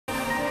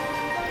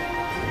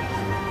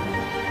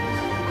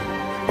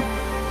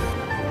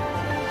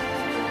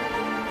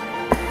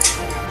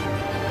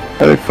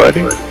Are they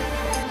fighting?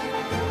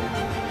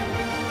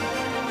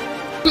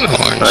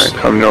 Alright,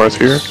 come north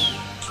here.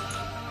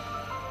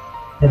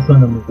 That's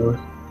one of the doors.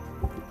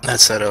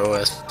 That's that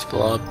OS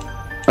blob.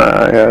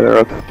 Yeah, they're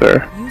up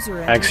there.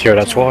 Max here,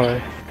 that's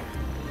why.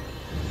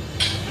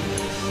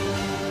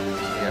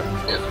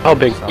 How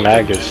big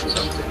mag is?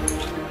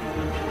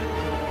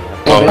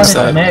 What was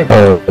that?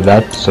 Oh,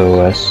 that's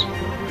OS.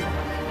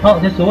 Oh,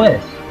 this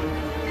OS.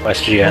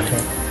 SGN.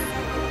 Okay.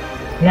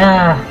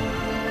 Yeah.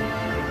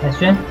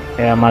 SGN?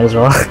 Yeah, might as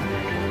well.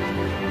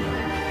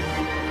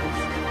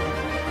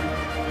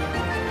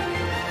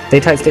 Stay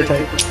tight, stay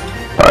tight.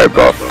 Alright,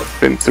 buff.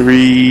 In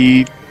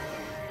 3,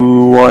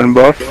 2, 1,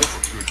 buff.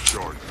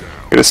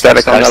 Get a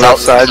static on the left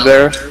side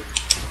there.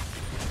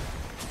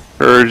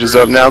 Courage is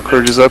up now,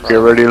 courage is up. Get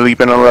ready to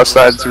leap in on the left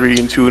side. 3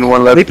 and 2 and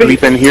 1 left.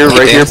 Leap in here,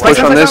 right here. Push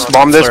on this.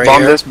 Bomb this,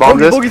 bomb this, bomb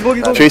this.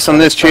 Chase on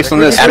this, chase on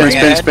this. Spin,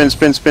 spin, spin,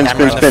 spin, spin,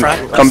 spin, spin.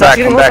 Come back,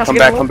 come back, come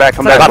back, come back,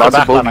 come back. Lots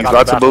of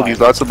bogeys,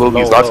 lots of bogeys, lots of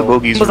bogeys, lots of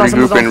bogeys.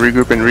 Regrouping,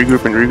 regrouping,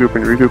 regrouping,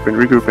 regrouping, regrouping,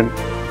 regrouping.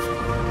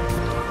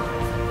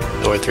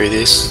 Door 3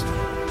 these.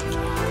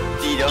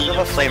 You don't have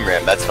a flame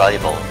ram, that's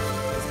valuable.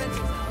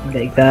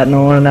 Take that,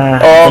 no one,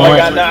 Oh my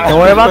god, no! Don't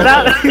worry about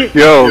that!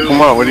 Yo,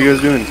 come on, what are you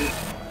guys doing?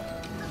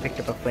 Picked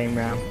up a flame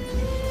round.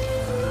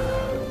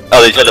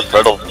 Oh, they tried to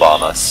proto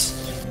bomb us.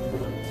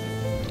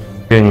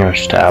 Getting your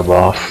stab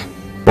off.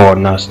 Or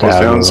no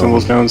stab.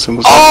 Symbols down,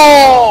 symbols down.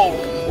 Oh!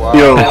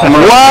 Yo, come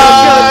on.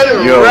 What?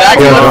 Yo,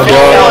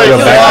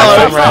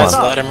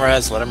 Let him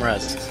res, let him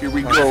res. Here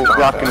we go,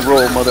 rock and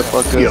roll,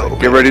 motherfucker.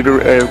 Get ready to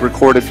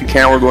record if you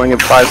can. We're going in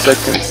 5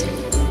 seconds.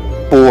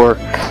 4,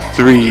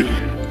 3,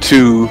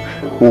 2,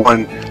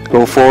 1.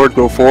 Go forward,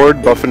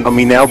 buffing on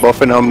me now,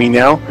 buffing on me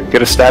now.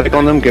 Get a static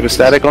on them, get a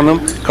static on them.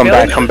 Come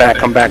back, come back,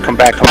 come back, come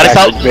back, come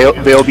back.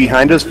 Veil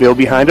behind us, veil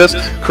behind us.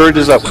 Courage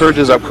is up, courage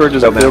is up, courage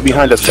is up. Veil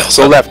behind us.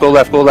 Go left, go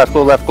left, go left,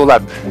 go left, go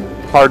left.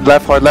 Hard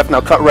left, now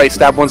cut right,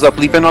 stab one's up,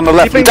 leap in on the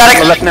left, leap in on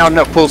the left now,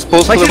 no, pulls to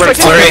the right,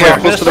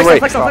 pulls to the right.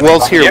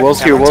 Wells here,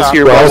 Wells here, Wells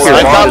here, Wells here,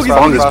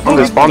 bomb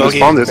this, bomb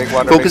this.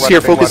 Focus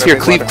here,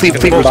 cleave,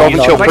 resolve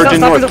and chill, purge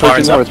in north, purge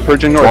in north,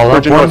 purge in north,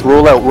 purge in north,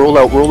 roll out,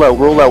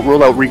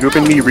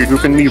 regrouping me,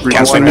 regrouping me.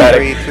 Flex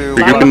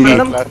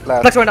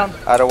going down.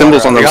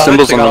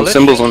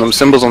 Symbols on them,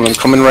 symbols on them,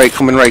 coming right.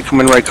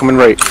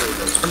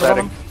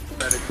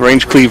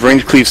 Range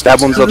cleave,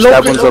 stab ones up,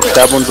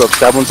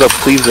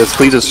 cleave this,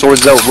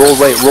 swords out, roll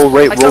right.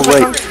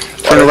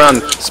 Turn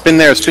around, spin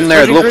there,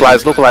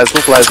 localize. Liches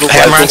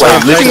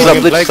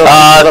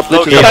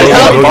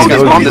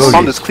up,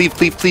 bomb this, cleave.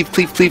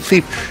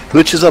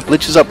 Liches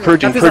up,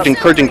 purging,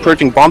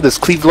 bomb this,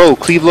 cleave low,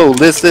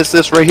 this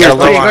right here.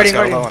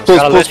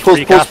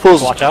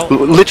 Pulls,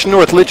 lich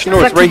north,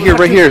 right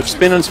here,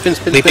 spin,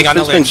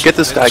 get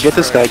this guy.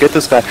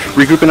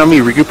 Regrouping on me,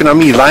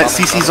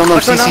 CC's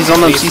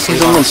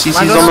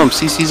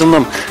on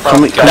them,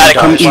 come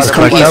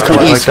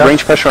east,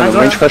 range pressure on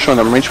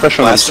them,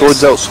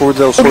 swords out.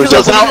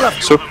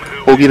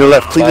 Bogey to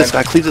left, cleave this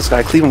guy,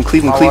 cleave him.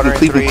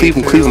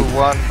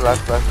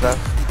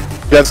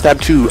 You got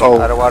stab 2, oh.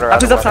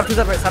 Stab 2's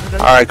up, right.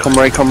 Alright, come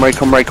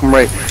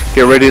right.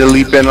 Get ready to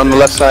leap in on the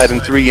left side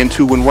in 3 and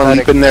 2 and 1.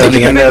 Leap in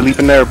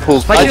there.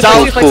 Pulls. Wells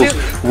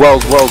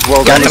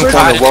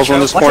on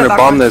this corner.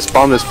 Bomb this.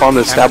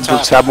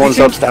 Stab one's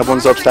up.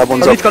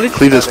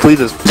 Cleave this.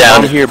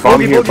 Bomb here.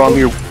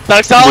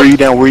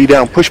 Where you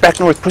down? Push back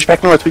north.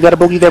 We got a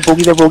bogey there.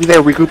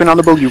 Regrouping on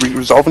the bogey.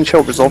 Resolve and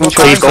chill.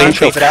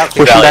 Pushing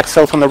back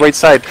south on the right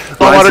side.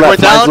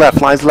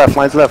 Lines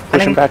left.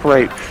 Pushing back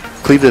right.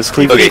 Cleave this.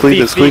 Ranger, cleave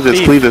this.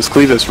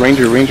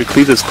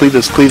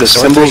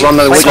 Symbols on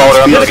the west,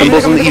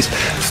 symbols on the east.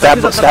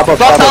 Stab up.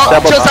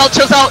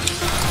 Chills out.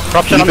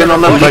 Leaping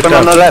on the left.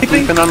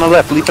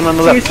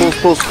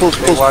 Pulls.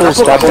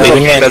 Stab on the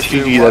That's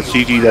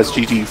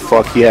GG.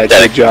 Fuck yeah.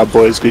 Good job,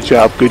 boys. Good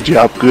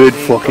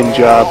fucking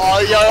job.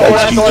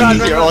 That's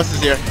GG.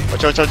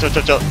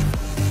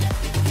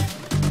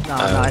 No,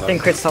 I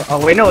think Chris.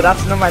 Oh wait, no,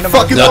 that's not my number.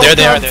 No, they're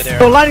there.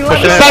 No, lighting.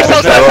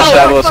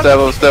 Stab him.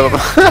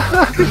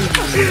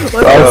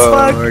 What the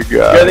fuck? Oh my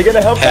god. Yeah, they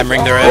gonna help.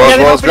 Hammering their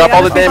Wells, drop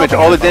all the damage.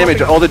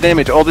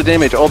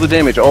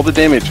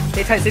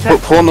 Stay tight.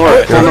 Pull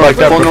north.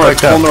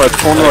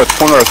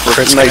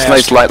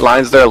 Nice.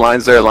 Lines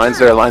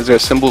there.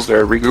 Symbols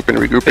there. Regrouping.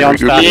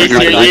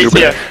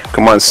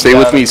 Come on, stay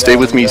with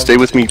me.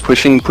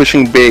 Pushing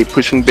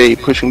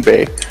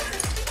bay.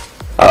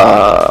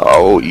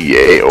 Oh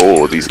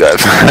yeah, these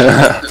guys.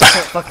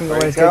 Fucking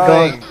always get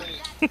going.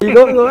 You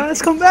go, let's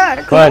come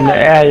back. Come on,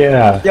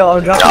 yeah. Yo,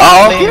 I'm dropping.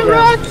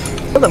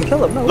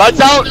 Kill him. No.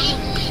 Lights out.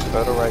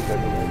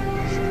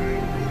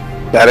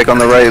 Static on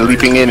the right,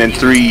 leaping in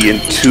 3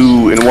 and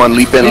 2 and 1,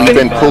 leap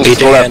in, pulls to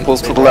the left.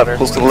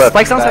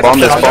 Bomb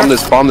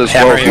this,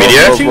 Wells.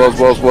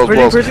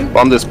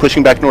 Bomb this,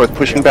 pushing back north,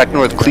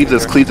 cleave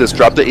this,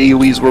 drop the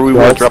AoEs where we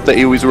were,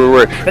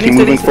 keep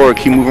moving forward,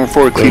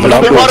 cleave it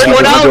up,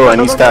 door, I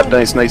need stab,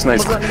 nice.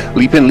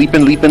 Leap in,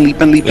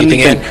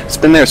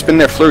 spin there,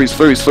 flurries,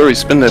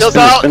 spin this.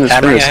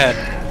 Hammering ahead.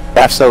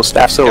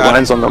 Staff so,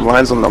 lines on them,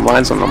 lines on them,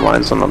 lines on them,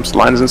 lines on them,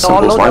 lines and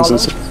symbols, lines and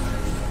symbols.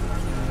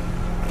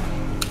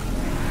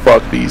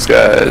 Fuck these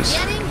guys.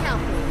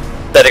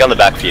 Static on the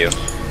back view.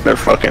 They're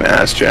fucking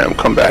ass jam.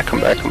 Come back, come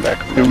back, come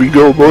back. Here we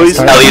go, boys.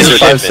 Ellie's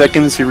 5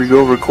 seconds. Here we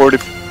go. Record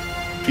if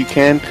you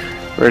can.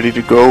 Ready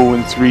to go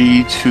in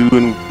 3, 2,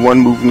 and 1.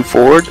 Moving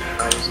forward.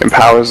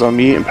 Empowers on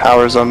me.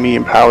 Empowers on me.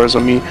 Empowers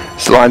on me.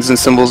 Lines and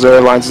symbols there.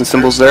 Lines and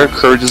symbols there.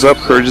 Courage is up.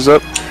 Courage is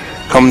up.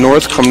 Come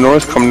north. Come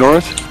north. Come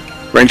north.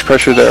 Range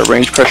pressure there.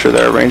 Range pressure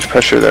there. Range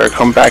pressure there.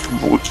 Come back.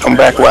 Come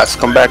back west.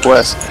 Come back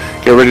west.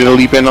 Get ready to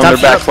leap in on their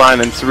back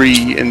line in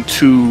 3, and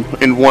 2,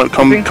 and 1.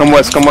 Come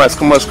west. Come west.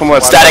 Come west. Come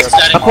west. Static.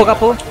 Got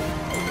pull.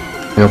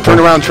 Turn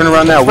around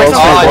now. Wells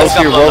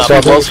here.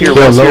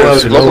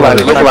 Localize.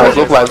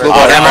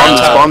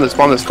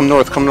 Spawn this. Come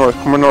north.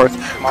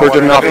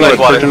 Purging off north.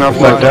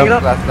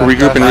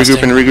 Regrouping.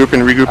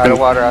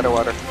 Out of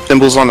water.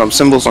 Symbols on them.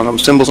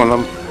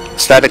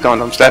 Static on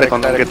them. Get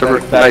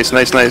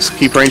the nice.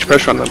 Keep range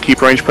pressure on them.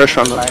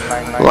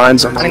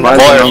 Lines on them.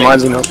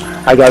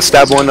 I got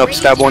stab one up.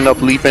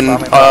 Leaping on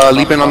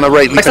the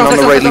right.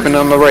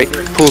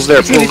 Pulls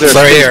there. Spin.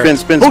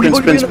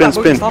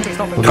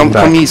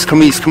 Come east.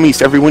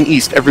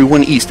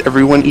 Everyone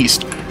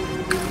east.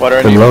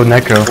 Below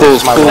Neko.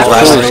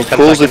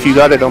 Pulls if you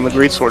got it on the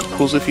greatsword.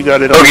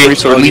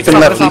 Leaping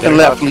left.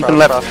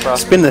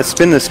 Spin this.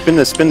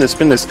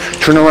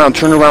 Turn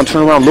around.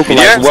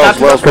 Localize.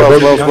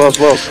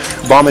 Wells.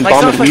 Bombing.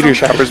 Meteor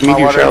showers.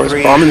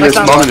 Bombing this.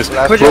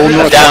 Roll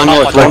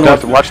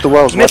north. Watch the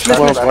wells.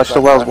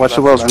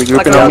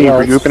 Regrouping on me.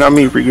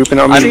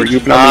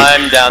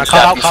 I'm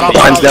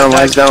down.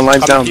 Lines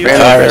down.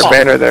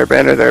 Banner there.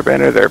 Resin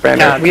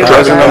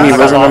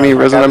on me.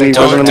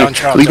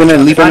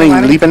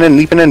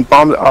 Leaping in.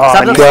 Bomb.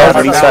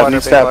 I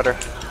need stab.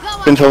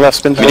 Spin to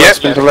left.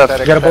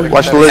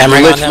 Watch the list.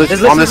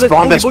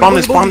 Bomb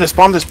this.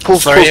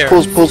 Pulls.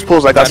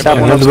 I got stab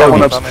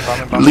one up.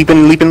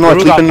 Leaping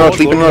north.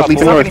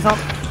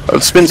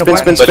 Spin.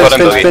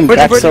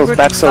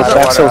 Back south.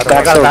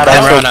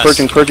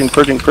 Purging.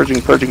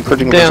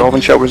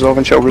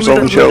 Resolving show.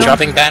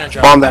 Dropping banner.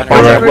 Bomb that.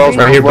 Wells.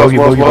 Right here. Bogey.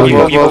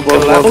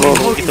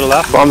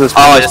 Bomb this.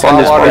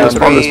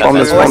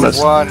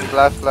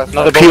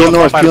 Peel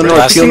north.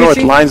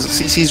 Lines.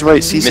 CC's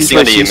right.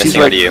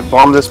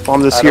 Bomb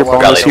this here.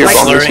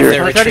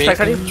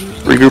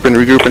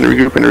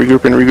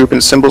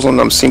 Regrouping. Symbols on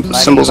them.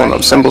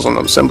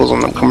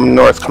 Come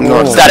north.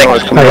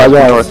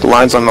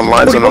 Lines on them.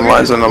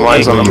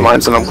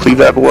 Cleave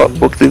that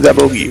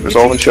bogey.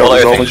 Resolve and show.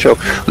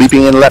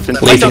 Leaping in left and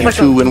 2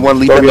 and 1.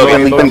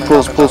 Leaping.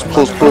 Pulls. All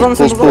pulls.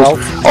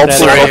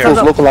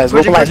 Localize.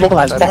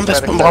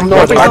 Bomb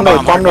north.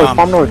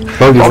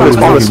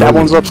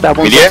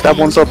 Stab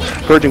one's up.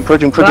 Purging.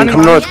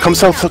 Come north. Come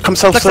south.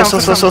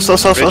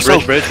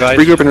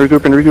 Regrouping.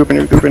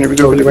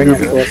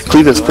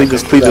 Cleave this.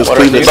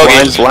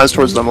 Lines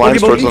towards them.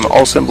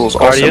 All symbols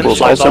on them.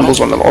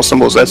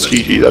 That's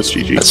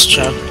GG. That's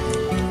jam.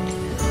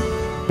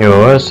 Yo,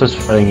 what's this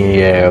fighting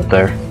EA up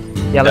there?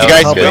 Yeah, You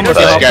guys,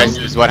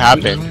 this is what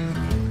happened.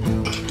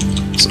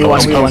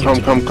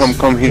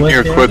 Come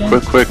here, quick.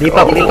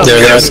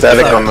 Get a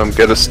static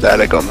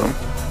on them.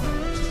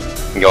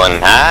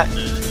 Going hot.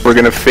 We're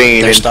gonna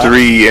feign in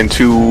 3 and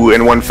 2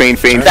 and 1. Feign.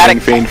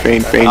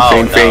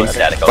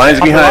 Lines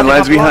behind.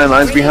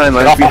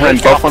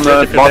 Buff on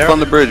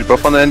the bridge.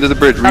 Buff on the end of the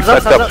bridge.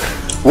 Reflect up.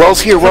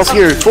 Wells here.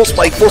 Full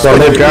spike.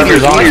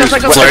 Meteors.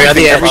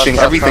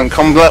 Everything.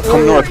 Come north.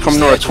 Come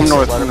north.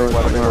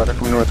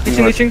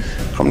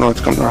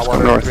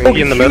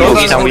 In the middle.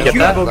 Can we get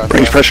that?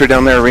 Range pressure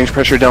down there.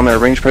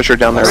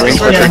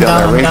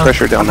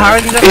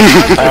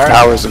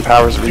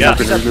 Powers.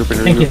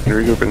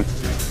 Regrouping.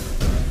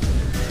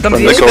 Run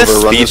this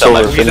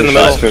over.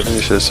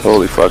 Finish this.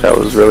 Holy fuck, I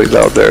was really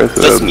loud there.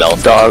 The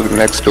dog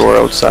next door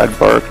outside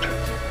barked.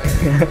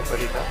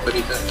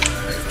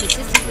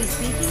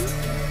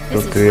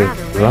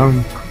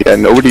 Yeah,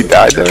 nobody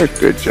died there.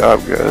 Good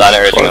job, guys. Not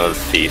everything was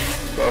thief.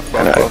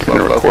 And I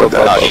didn't record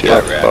that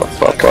shit. Buff.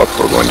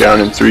 We're going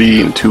down in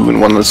 3 and 2 and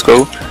 1. Let's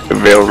go.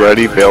 Veil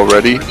ready. Veil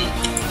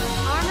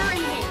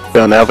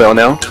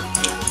now.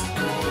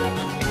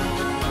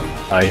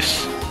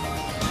 Nice.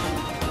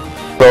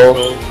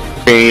 Go.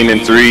 Feign in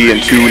 3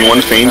 and 2 and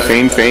 1. Feign.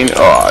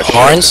 Oh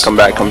shit. Come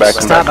back.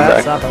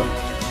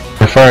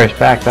 First,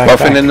 back.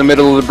 Buffing in the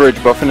middle of the bridge.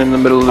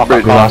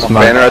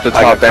 Banner at the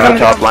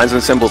top. Lines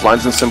and symbols.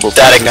 Lines and symbols.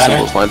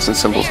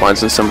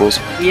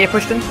 EA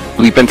pushed in.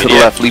 Leap into the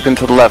left.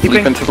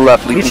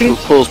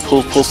 Pulls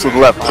to the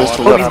left.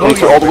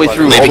 All the way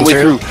through.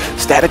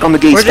 Static on the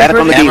gate. Wells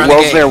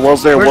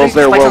there.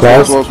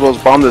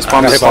 Bomb this.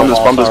 Yeah,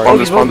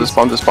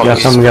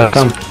 somebody gotta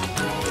come.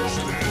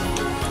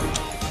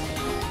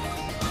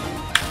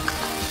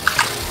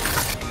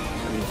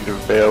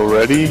 Veil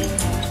ready.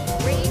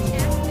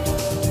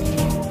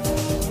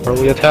 Are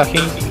we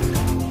attacking?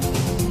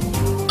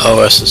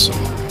 OS is.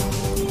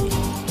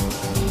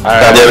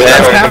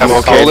 I'm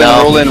okay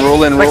now. Roll in.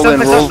 Bomb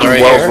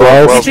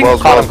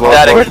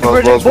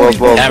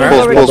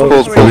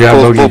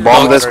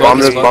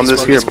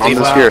this here.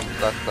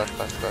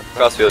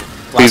 Crossfield.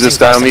 Cleave this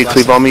down on me,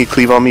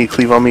 cleave on me.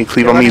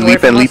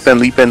 Leap in.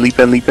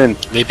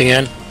 Leaping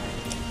in.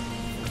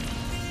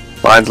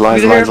 Lines, right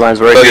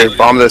here.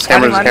 Bomb this,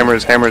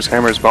 hammers.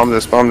 Bomb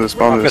this.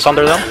 Focus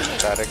under them.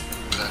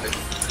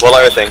 Wall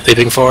everything.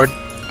 Leaping forward.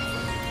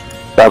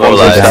 Stab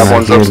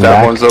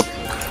one's up.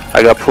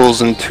 I got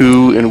pulls in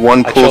 2 and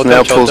 1. Pulls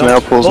now.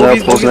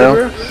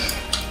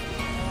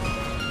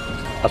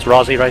 That's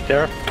Rozzy right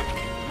there.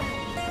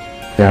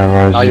 Yeah,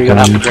 Now Rozzy you're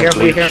gonna have to done. drink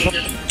bleach. Careful.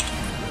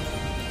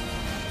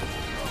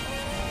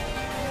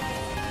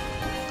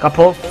 Got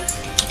pulled.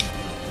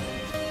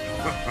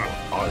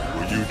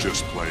 Were you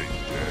just playing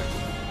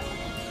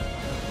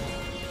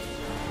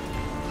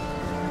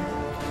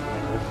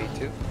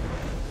dead?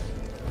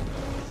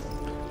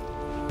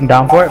 I'm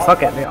down for it.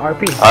 Fuck it. They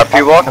RP.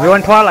 RP walk.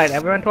 Everyone Twilight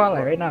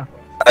right now.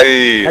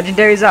 Hey.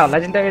 Legendary's out.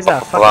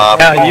 Fuck it.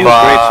 Yeah, use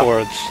great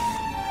swords.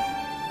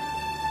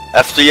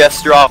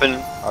 FGS dropping.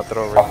 I'll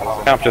throw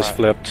rainbows. Camp just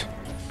flipped.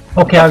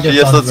 Okay, I'll just.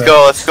 FGS, let's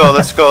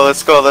go.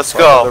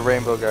 Follow the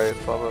rainbow, guys.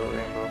 Follow the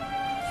rainbow.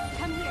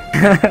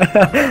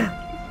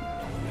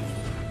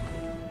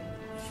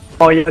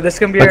 Oh yeah, this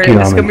can be a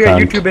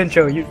YouTube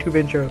intro.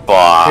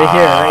 Right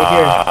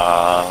here.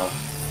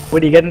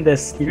 What are you getting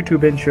this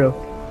YouTube intro?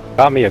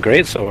 Got me a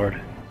great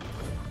sword.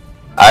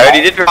 I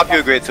already did drop you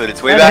a great sword.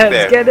 It's way back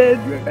there.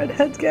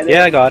 Redheads get it.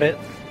 Yeah, I got it.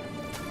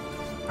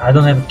 I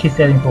don't have a key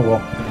setting for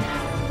walk.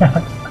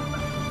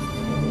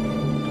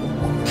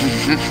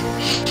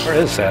 Where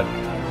is that?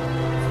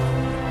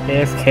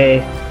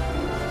 AFK.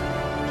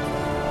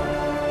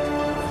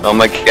 Oh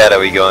my god, are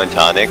we going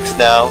tonics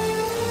now?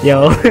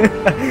 Yo.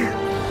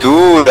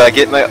 Dude, I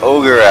get my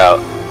ogre out.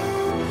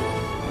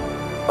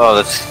 Oh,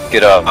 let's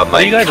get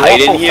my You guys kite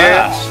walk so in here.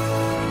 fast.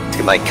 Let's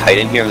get my kite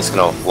in here. I'm just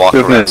gonna walk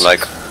around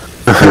like.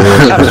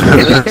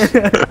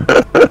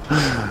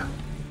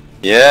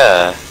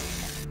 Yeah.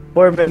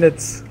 4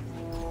 minutes.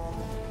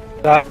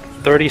 That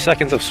 30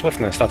 seconds of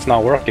swiftness, that's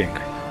not working.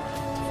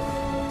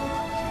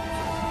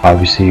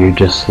 Obviously, you're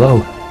just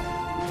slow.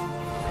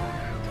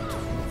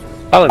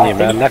 Telling you,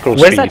 man, necro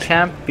Where's speed. that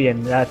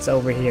champion that's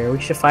over here? We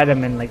should fight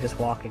him in like just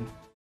walking.